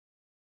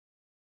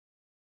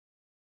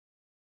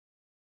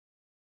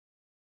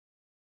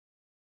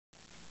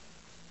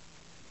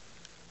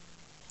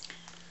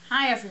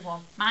Hi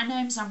everyone, my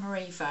name's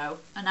Vaux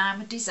and I'm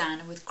a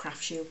designer with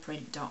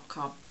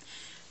Craftsuprint.com.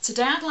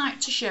 Today I'd like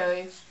to show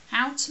you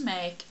how to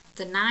make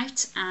the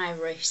Night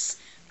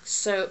Iris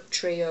Soap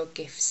Trio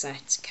gift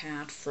set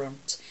card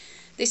front.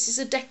 This is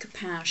a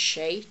decoupage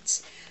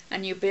sheet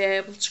and you'll be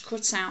able to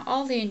cut out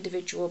all the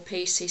individual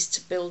pieces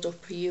to build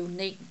up a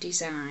unique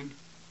design.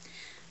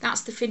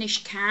 That's the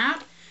finished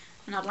card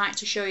and I'd like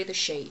to show you the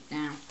sheet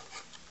now.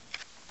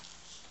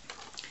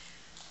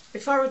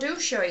 Before I do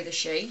show you the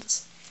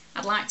sheet,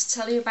 I'd like to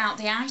tell you about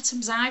the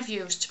items I've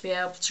used to be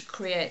able to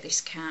create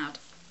this card.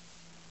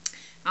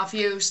 I've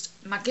used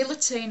my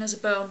guillotine as a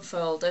bone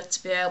folder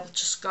to be able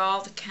to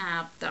score the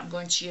card that I'm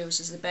going to use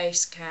as the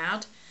base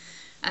card,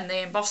 and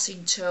the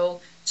embossing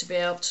tool to be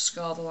able to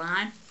score the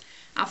line.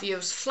 I've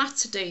used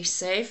flat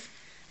adhesive,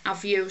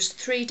 I've used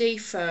 3D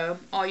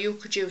foam, or you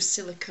could use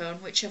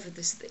silicone, whichever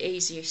is the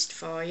easiest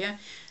for you,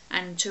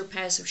 and 2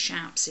 pairs of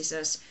sharp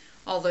scissors,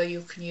 although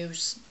you can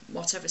use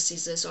whatever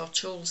scissors or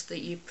tools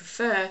that you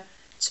prefer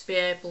to be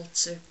able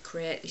to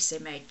create this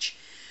image.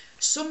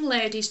 Some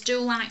ladies do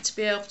like to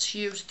be able to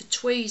use the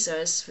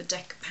tweezers for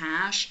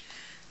decoupage.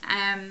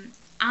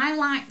 I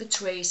like the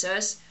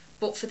tweezers,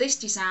 but for this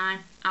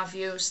design I've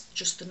used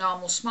just the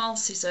normal small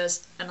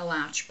scissors and a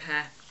large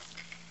pair.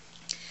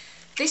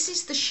 This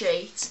is the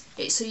sheet.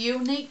 It's a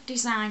unique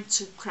design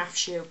to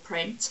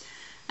Craftsuprint,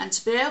 and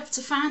to be able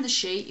to find the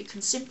sheet you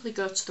can simply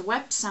go to the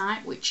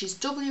website, which is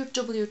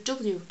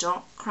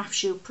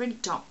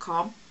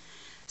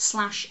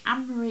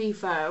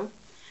www.craftsuprint.com/AnneMarieVaux,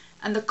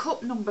 and the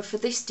cup number for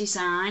this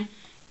design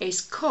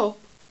is cup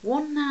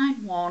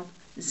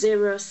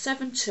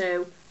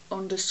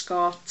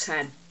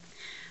 191072_10.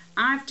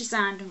 I've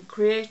designed and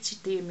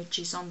created the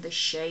images on this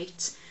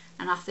sheet,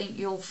 and I think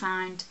you'll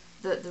find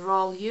that they're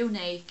all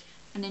unique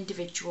and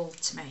individual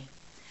to me.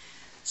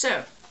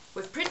 So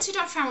we've printed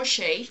off our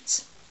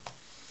sheet,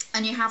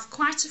 and you have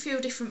quite a few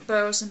different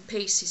bows and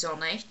pieces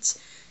on it.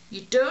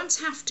 You don't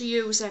have to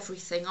use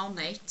everything on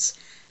it,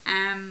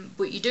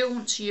 but you do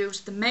want to use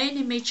the main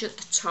image at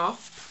the top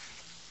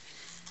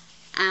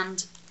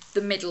and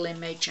the middle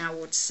image, I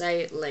would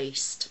say, at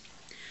least.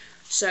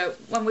 So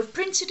when we've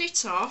printed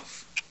it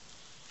off,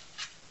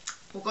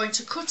 we're going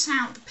to cut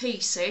out the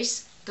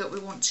pieces that we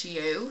want to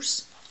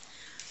use.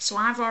 So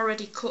I've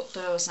already cut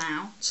those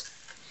out.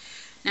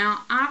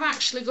 Now I'm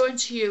actually going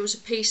to use a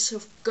piece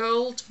of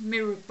gold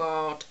mirror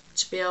board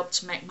to be able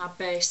to make my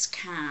base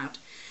card.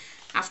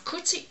 I've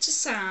cut it to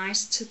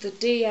size, to the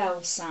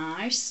DL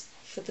size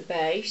for the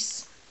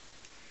base,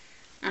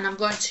 and I'm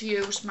going to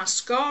use my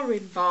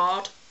scoring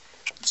board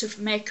to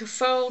make a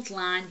fold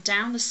line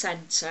down the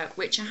centre,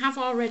 which I have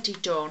already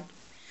done,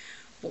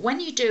 but when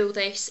you do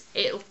this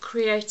it'll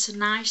create a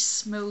nice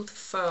smooth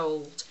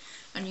fold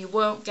and you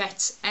won't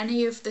get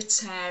any of the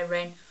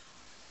tearing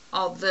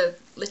or the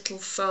little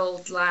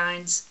fold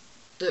lines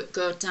that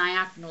go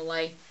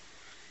diagonally.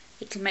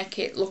 It'll make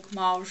it look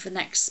more of an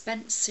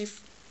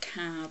expensive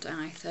card,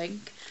 I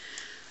think.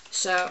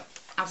 So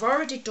I've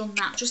already done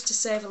that just to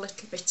save a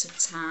little bit of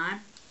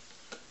time,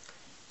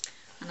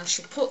 and I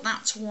shall put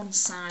that to one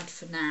side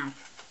for now.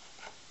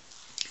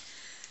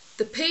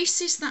 The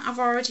pieces that I've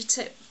already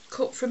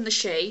cut from the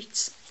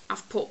sheet,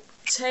 I've put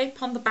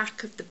tape on the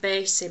back of the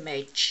base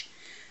image,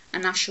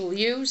 and I shall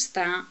use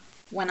that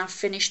when I've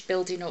finished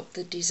building up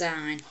the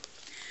design.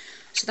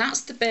 So that's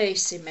the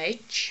base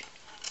image.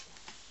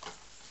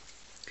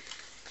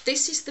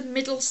 This is the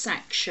middle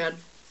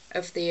section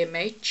of the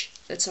image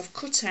that I've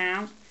cut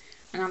out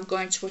and I'm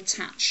going to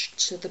attach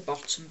to the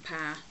bottom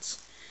part.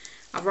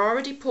 I've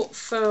already put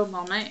foam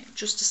on it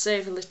just to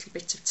save a little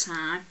bit of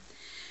time.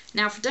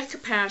 Now for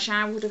decoupage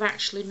I would have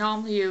actually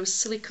normally used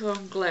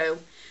silicone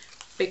glue,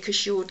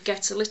 because you would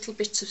get a little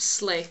bit of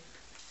slip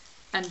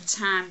and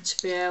time to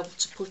be able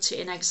to put it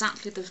in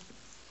exactly the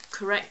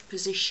correct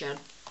position,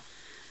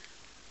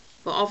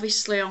 but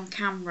obviously on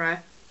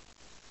camera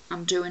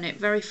I'm doing it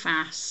very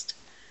fast,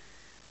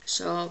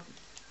 so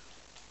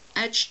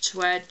edge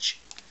to edge,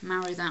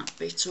 marry that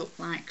bit up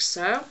like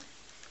so,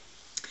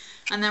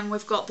 and then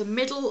we've got the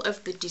middle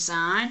of the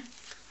design.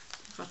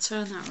 If I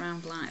turn that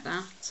around like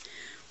that,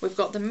 we've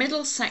got the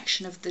middle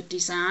section of the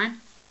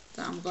design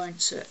that I'm going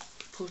to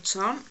put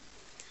on.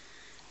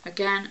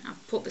 Again,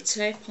 I've put the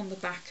tape on the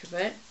back of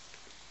it,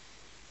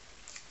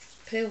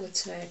 peel the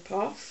tape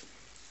off.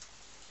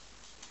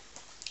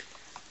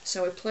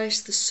 So we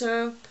place the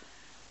soap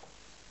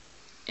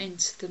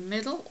into the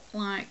middle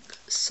like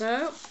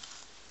so.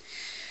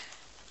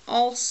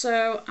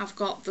 Also I've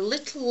got the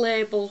little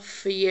label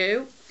for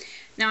you.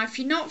 Now if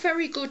you're not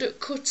very good at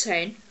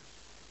cutting,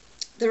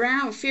 there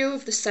are a few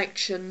of the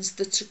sections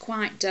that are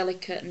quite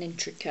delicate and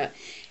intricate.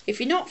 If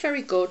you're not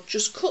very good,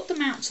 just cut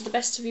them out to the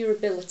best of your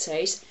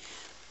abilities,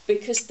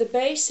 because the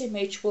base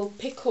image will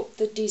pick up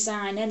the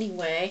design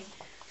anyway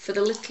for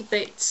the little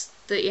bits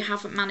that you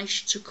haven't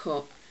managed to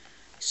cut.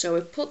 So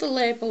we put the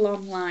label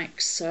on like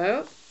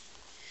so,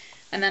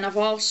 and then I've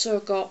also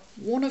got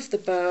one of the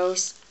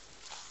bows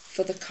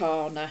for the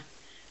corner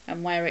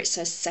and where it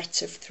says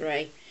set of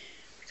 3,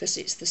 because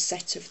it's the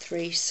set of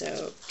 3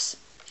 soaps.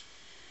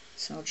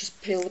 So I'll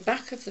just peel the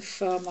back of the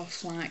foam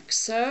off like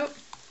so,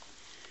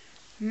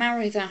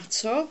 marry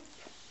that up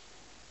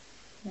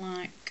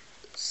like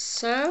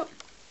so.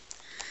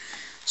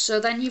 So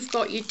then you've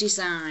got your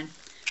design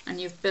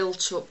and you've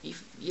built up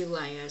your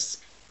layers.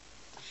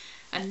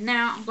 And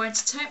now I'm going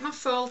to take my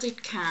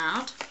folded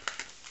card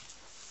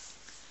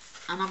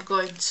and I'm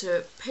going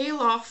to peel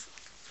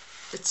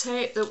off the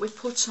tape that we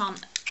put on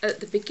at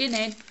the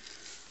beginning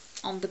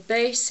on the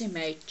base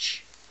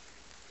image.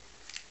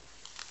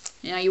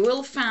 Now you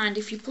will find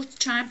if you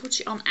try and put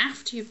it on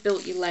after you've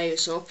built your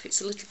layers up,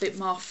 it's a little bit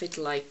more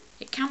fiddly.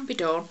 It can be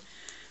done,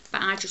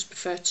 but I just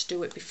prefer to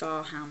do it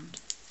beforehand.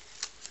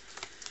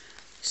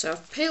 So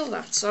I've peeled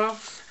that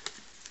off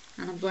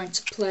and I'm going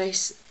to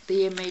place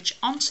the image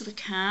onto the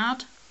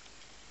card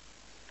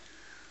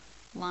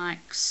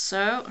like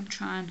so and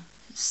try and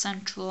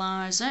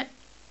centralise it.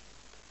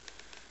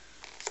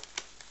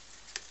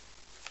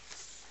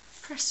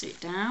 Press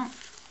it down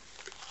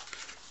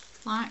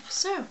like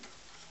so,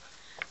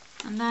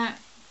 and there,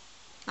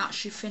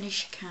 that's your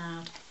finished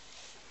card.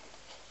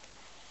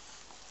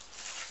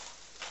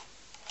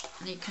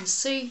 And you can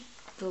see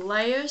the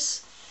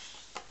layers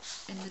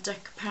in the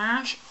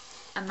decoupage,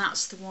 and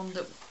that's the one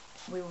that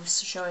we were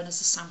showing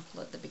as a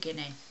sample at the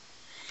beginning.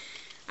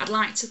 I'd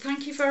like to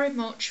thank you very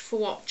much for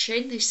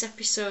watching this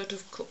episode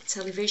of Cup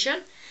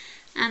Television,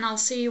 and I'll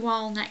see you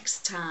all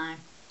next time.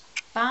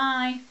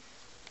 Bye!